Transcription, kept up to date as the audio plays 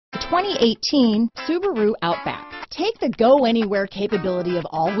2018 Subaru Outback. Take the go-anywhere capability of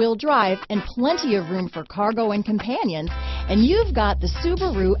all-wheel drive and plenty of room for cargo and companions, and you've got the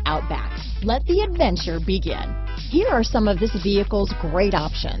Subaru Outback. Let the adventure begin. Here are some of this vehicle's great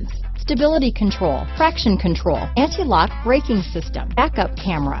options: stability control, traction control, anti-lock braking system, backup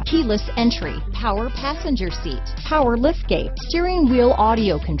camera, keyless entry, power passenger seat, power liftgate, steering wheel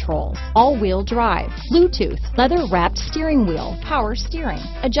audio controls, all-wheel drive, Bluetooth, leather-wrapped steering wheel, power steering,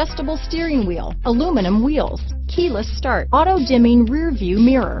 adjustable steering wheel, aluminum wheels, keyless start, auto-dimming rear-view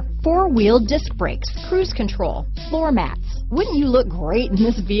mirror, four-wheel disc brakes, cruise control, floor mats. Wouldn't you look great in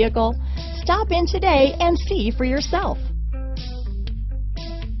this vehicle? Stop in today and see for yourself.